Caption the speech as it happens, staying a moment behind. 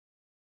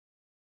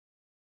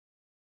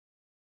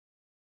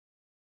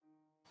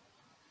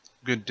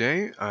Good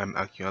day, I'm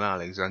Akiola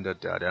Alexander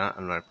Dada,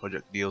 and my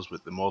project deals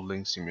with the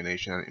modeling,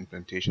 simulation, and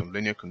implementation of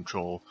linear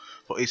control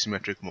for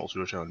asymmetric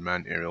multi-rotor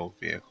unmanned aerial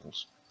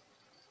vehicles.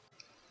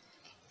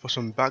 For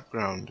some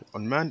background,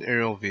 unmanned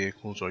aerial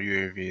vehicles or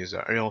UAVs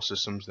are aerial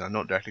systems that are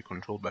not directly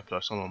controlled by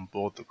personnel on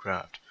board the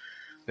craft.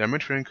 There are many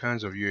different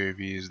kinds of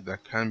UAVs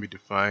that can be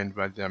defined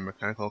by their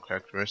mechanical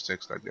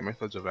characteristics like their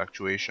methods of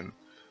actuation.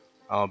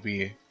 I'll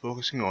be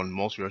focusing on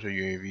multi-rotor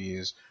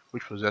UAVs,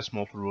 which possess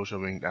multiple rotor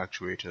winged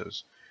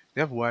actuators. They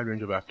have a wide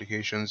range of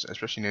applications,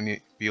 especially in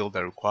any field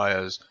that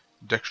requires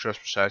dexterous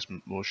precise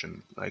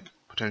motion, like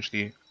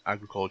potentially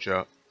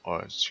agriculture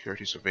or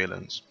security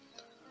surveillance.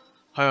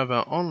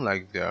 However,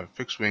 unlike their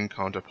fixed-wing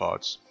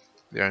counterparts,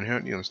 they are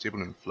inherently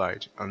unstable in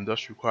flight and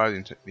thus require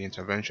the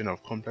intervention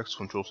of complex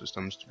control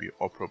systems to be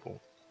operable.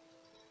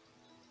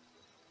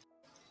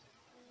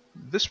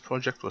 This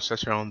project was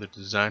set around the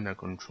design and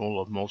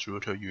control of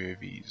multi-rotor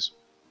UAVs.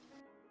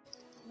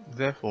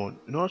 Therefore,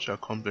 in order to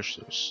accomplish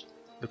this,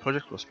 the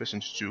project was split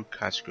into two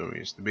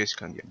categories, the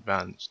basic and the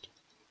advanced.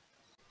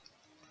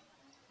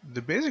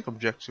 The basic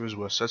objectives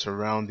were set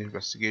around the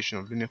investigation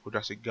of linear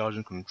quadratic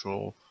Gaussian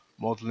control,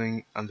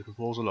 modeling, and the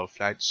proposal of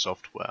flight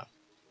software,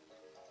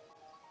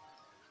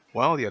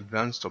 while the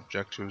advanced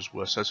objectives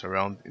were set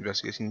around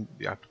investigating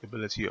the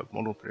applicability of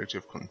model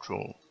predictive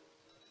control.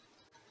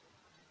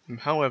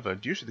 However,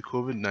 due to the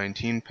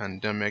COVID-19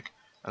 pandemic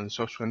and the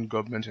subsequent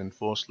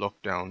government-enforced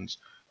lockdowns,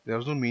 there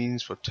was no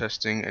means for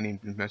testing any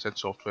implemented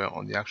software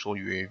on the actual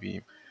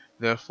UAV.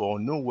 Therefore,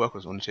 no work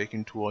was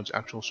undertaken towards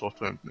actual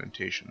software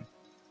implementation.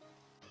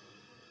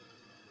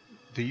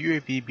 The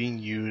UAV being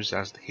used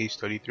as the case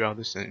study throughout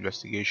this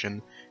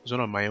investigation is one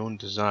of my own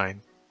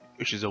design,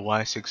 which is a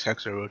Y6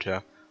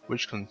 hexarotor,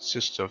 which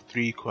consists of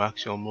 3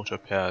 coaxial motor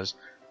pairs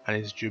and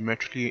is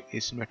geometrically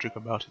asymmetric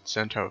about its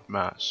center of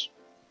mass.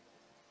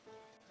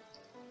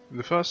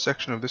 The first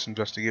section of this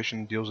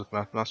investigation deals with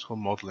mathematical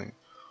modeling,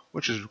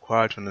 which is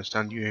required to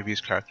understand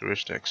UAV's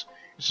characteristics.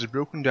 It is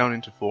broken down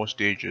into 4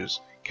 stages: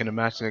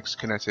 kinematics,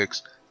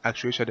 kinetics,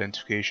 actuator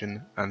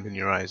identification, and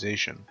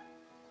linearization.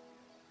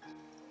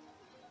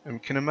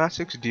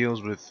 Kinematics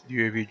deals with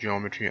UAV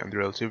geometry and the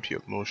relativity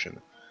of motion.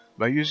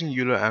 By using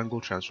Euler angle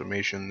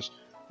transformations,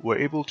 we're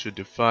able to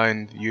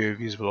define the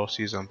UAV's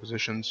velocities and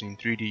positions in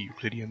 3D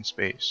Euclidean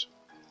space.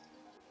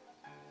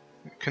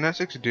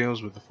 Kinetics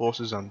deals with the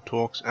forces and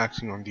torques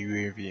acting on the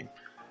UAV,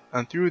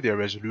 and through their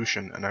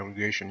resolution and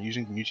aggregation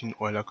using the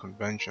Newton-Euler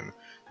convention,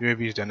 the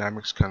UAV's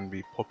dynamics can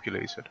be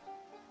populated.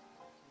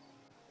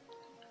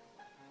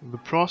 The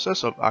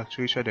process of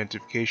actuator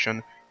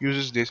identification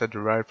uses data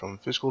derived from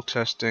physical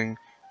testing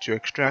to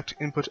extract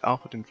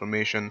input-output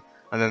information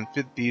and then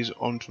fit these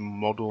onto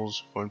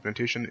models for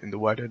implementation in the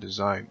wider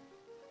design.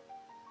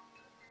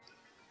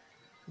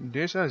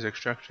 Data is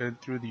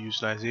extracted through the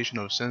utilization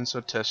of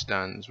sensor test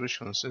stands, which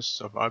consists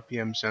of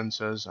RPM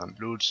sensors and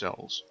load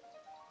cells.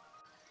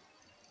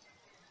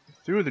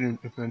 Through the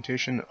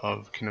implementation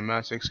of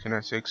kinematics,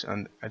 kinetics,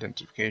 and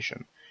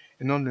identification,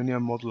 a nonlinear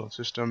model of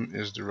system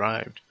is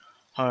derived.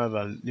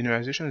 However,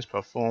 linearization is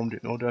performed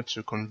in order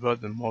to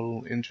convert the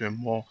model into a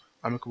more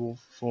amicable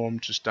form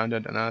to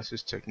standard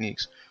analysis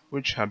techniques,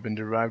 which have been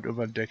derived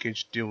over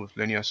decades to deal with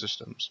linear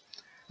systems.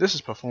 This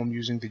is performed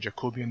using the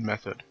Jacobian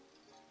method.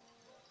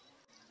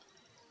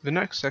 The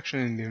next section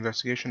in the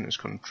investigation is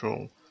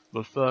control,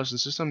 but first the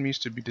system needs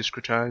to be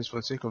discretized for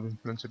the sake of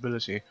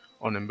implementability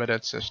on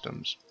embedded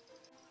systems.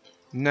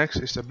 Next,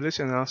 a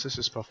stability analysis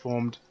is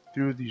performed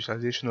through the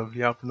utilization of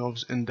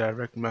Lyapunov's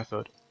indirect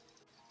method.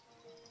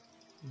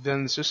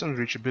 Then the system's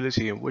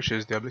reachability, which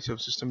is the ability of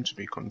the system to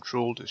be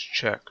controlled, is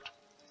checked.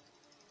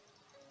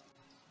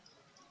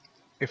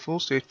 A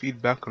full-state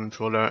feedback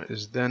controller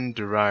is then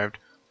derived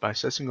by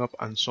setting up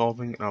and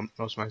solving an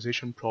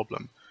optimization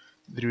problem.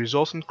 The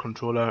resultant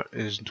controller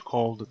is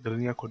called the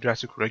linear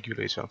quadratic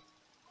regulator.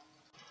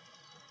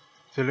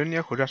 The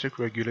linear quadratic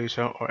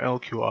regulator, or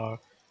LQR,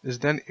 is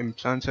then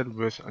implanted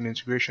with an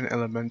integration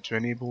element to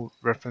enable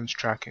reference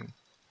tracking.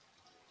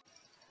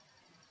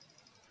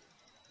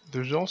 The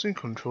resulting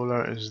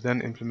controller is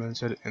then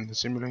implemented in the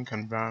Simulink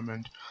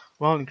environment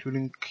while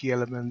including key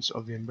elements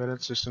of the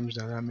embedded system's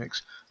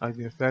dynamics like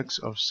the effects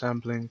of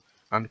sampling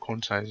and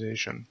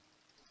quantization.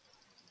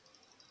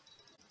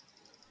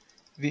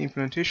 The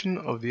implementation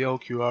of the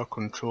LQR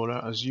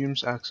controller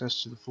assumes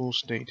access to the full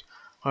state.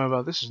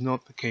 However, this is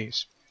not the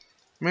case.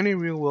 Many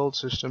real-world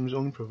systems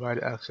only provide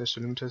access to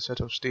a limited set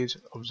of state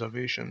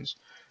observations.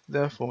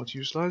 Therefore, to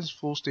utilize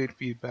full state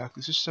feedback,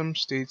 the system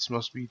states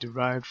must be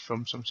derived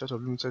from some set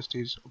of limited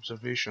state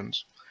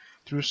observations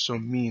through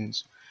some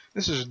means.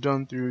 This is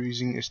done through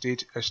using a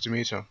state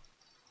estimator.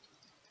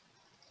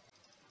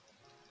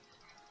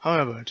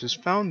 However, it is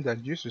found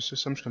that due to the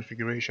system's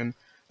configuration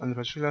and the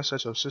particular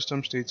set of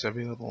system states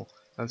available,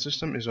 that the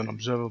system is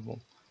unobservable,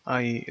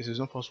 i.e., it is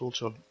not possible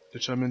to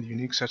determine the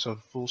unique set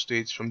of full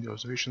states from the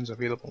observations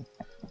available.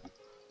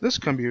 This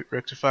can be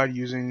rectified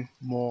using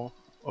more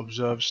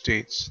observed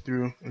states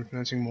through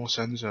implementing more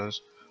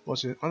sensors,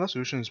 but another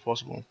solution is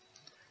possible.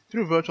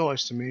 Through virtual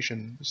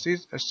estimation, the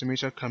state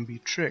estimator can be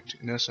tricked,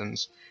 in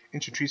essence,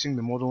 into treating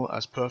the model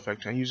as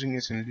perfect and using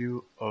it in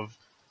lieu of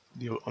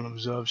the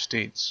unobserved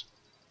states.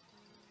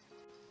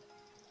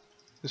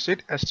 The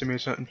state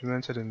estimator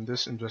implemented in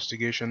this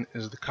investigation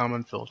is the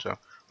Kalman filter,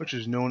 which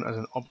is known as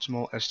an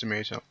optimal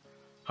estimator.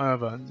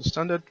 However, the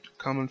standard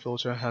Kalman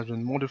filter has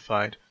been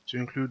modified to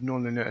include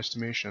nonlinear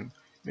estimation,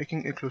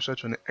 making it closer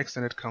to an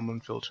extended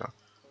Kalman filter,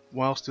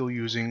 while still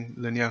using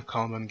linear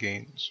Kalman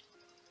gains.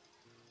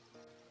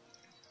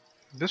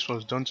 This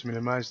was done to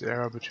minimize the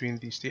error between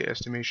the state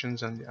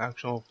estimations and the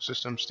actual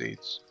system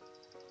states.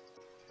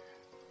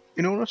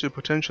 In order to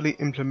potentially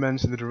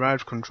implement the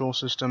derived control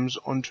systems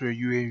onto a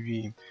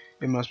UAV,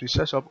 it must be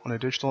set up on a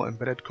digital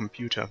embedded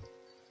computer.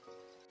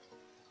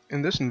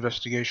 In this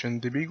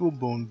investigation, the Beagle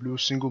Bone Blue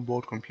Single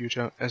Board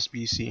Computer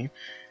 (SBC)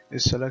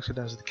 is selected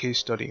as the case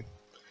study.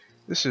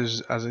 This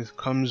is as it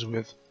comes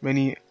with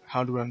many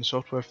hardware and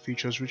software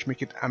features which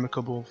make it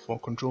amicable for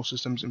control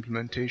systems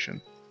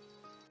implementation.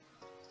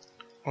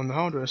 On the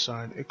hardware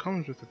side, it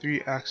comes with a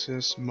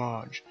 3-axis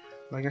MARG,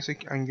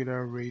 magnetic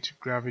angular rate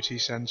gravity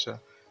sensor,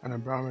 and a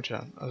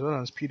barometer, as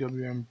well as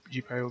PWM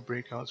GPIO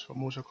breakouts for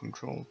motor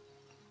control.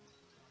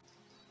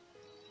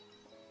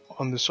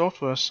 On the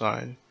software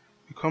side,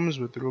 it comes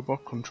with the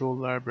robot control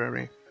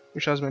library,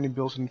 which has many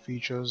built-in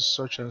features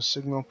such as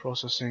signal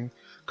processing,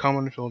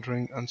 Kalman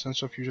filtering, and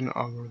sensor fusion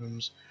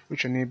algorithms,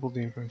 which enable the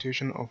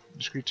implementation of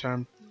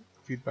discrete-time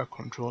feedback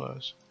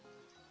controllers.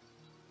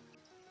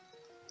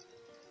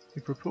 The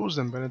proposed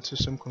embedded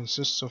system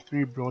consists of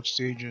 3 broad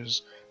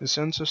stages: the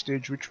sensor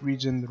stage, which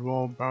reads in the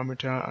raw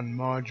barometer and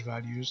MARG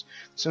values,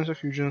 the sensor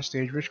fusion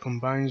stage, which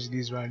combines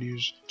these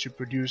values to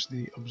produce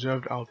the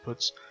observed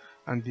outputs,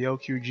 and the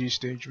LQG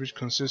stage, which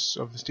consists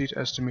of the state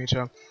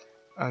estimator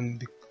and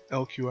the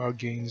LQR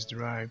gains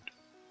derived.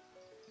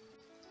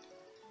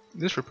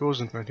 This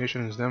proposed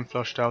implementation is then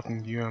flushed out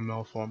in the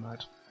UML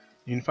format.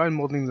 Unified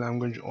Modeling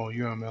Language, or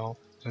UML,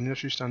 is an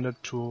industry standard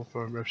tool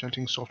for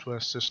representing software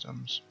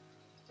systems.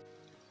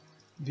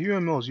 The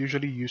UML is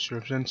usually used to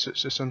represent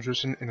systems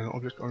written in an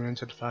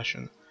object-oriented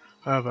fashion.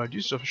 However,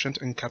 due to sufficient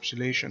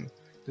encapsulation,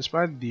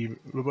 despite the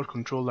robot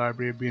control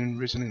library being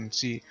written in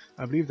C,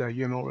 I believe that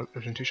UML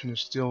representation is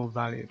still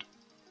valid.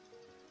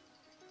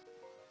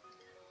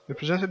 The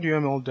presented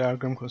UML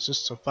diagram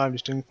consists of 5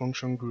 distinct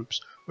function groups,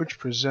 which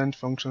present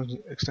functions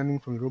extending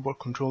from the robot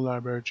control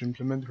library to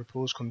implement the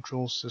proposed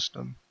control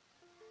system.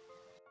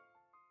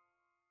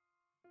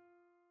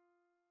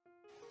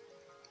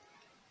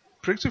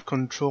 Predictive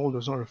control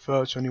does not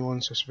refer to any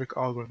one specific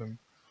algorithm,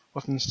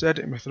 but instead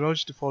a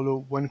methodology to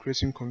follow when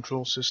creating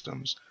control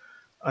systems,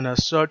 and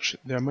as such,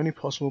 there are many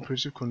possible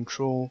predictive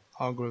control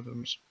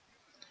algorithms.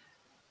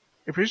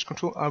 A predictive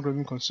control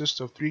algorithm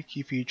consists of 3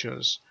 key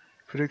features: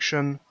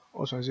 prediction,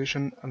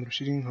 optimization, and the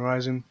receding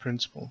horizon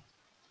principle.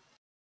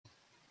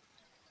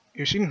 A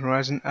receding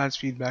horizon adds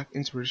feedback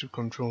into predictive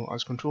control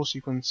as control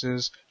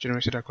sequences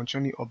generated are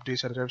continually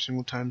updated at every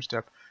single time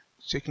step,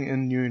 taking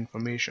in new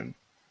information.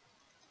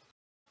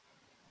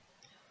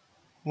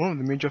 One of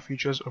the major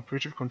features of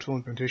predictive control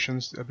implementations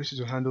is the ability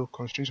to handle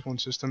constraints upon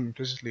the system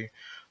implicitly,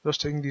 thus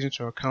taking these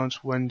into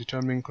account when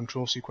determining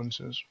control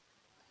sequences.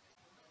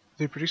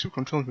 The predictive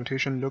control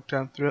implementation looked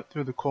at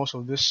through the course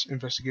of this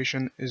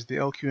investigation is the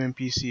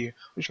LQMPC,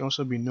 which can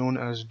also be known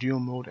as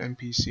dual-mode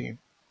MPC.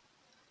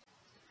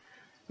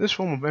 This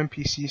form of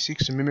MPC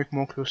seeks to mimic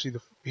more closely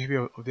the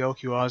behavior of the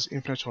LQR's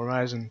infinite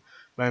horizon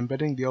by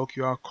embedding the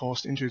LQR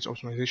cost into its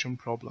optimization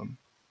problem.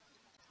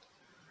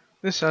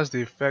 This has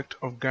the effect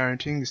of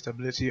guaranteeing the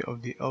stability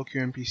of the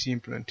LQMPC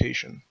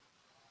implementation.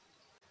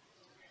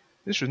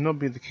 This should not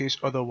be the case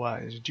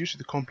otherwise, due to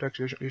the complex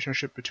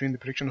relationship between the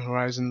prediction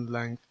horizon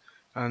length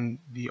and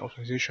the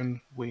optimization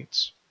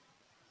weights.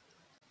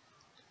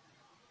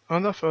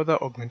 Another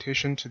further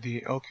augmentation to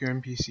the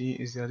LQMPC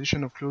is the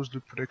addition of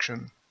closed-loop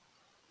prediction.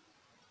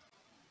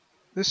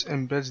 This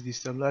embeds the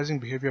stabilizing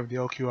behavior of the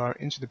LQR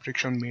into the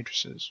prediction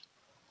matrices.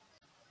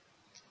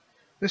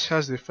 This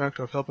has the effect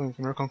of helping with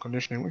numerical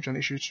conditioning, which is an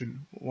issue to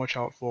watch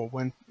out for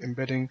when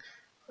embedding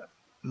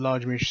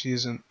large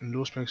matrices in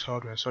low-specs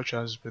hardware, such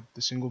as with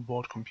the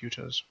single-board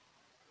computers.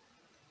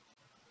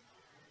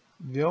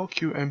 The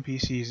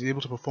LQMPC is able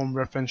to perform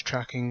reference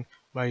tracking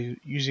by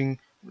using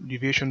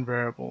deviation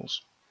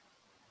variables.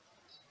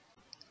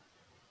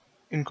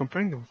 In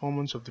comparing the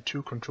performance of the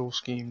 2 control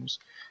schemes,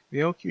 the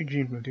LQG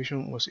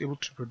implementation was able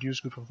to produce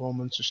good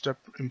performance to step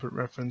input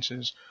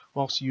references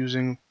whilst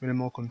using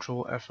minimal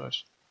control effort.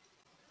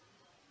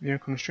 The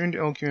unconstrained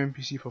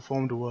LQMPC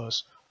performed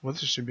worse, but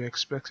this is to be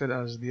expected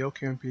as the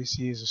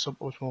LQMPC is a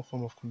suboptimal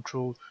form of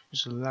control due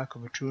to the lack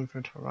of a true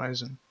infinite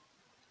horizon.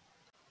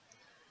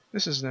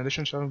 This is in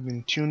addition to having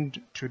been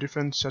tuned to a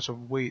different set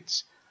of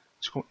weights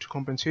to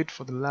compensate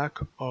for the lack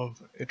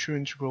of a true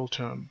integral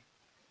term.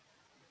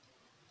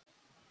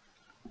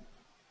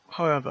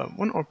 However,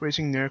 when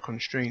operating near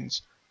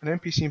constraints, an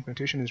MPC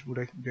implementation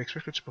would be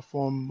expected to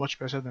perform much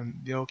better than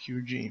the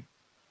LQG.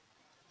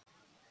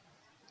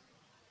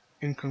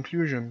 In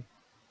conclusion,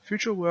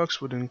 future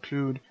works would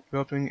include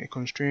developing a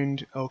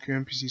constrained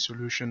LQMPC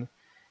solution,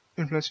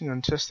 implementing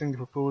and testing the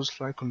proposed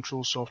flight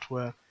control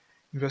software,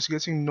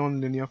 investigating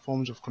non-linear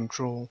forms of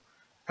control,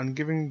 and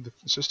giving the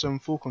system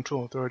full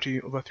control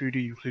authority over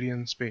 3D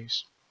Euclidean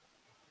space.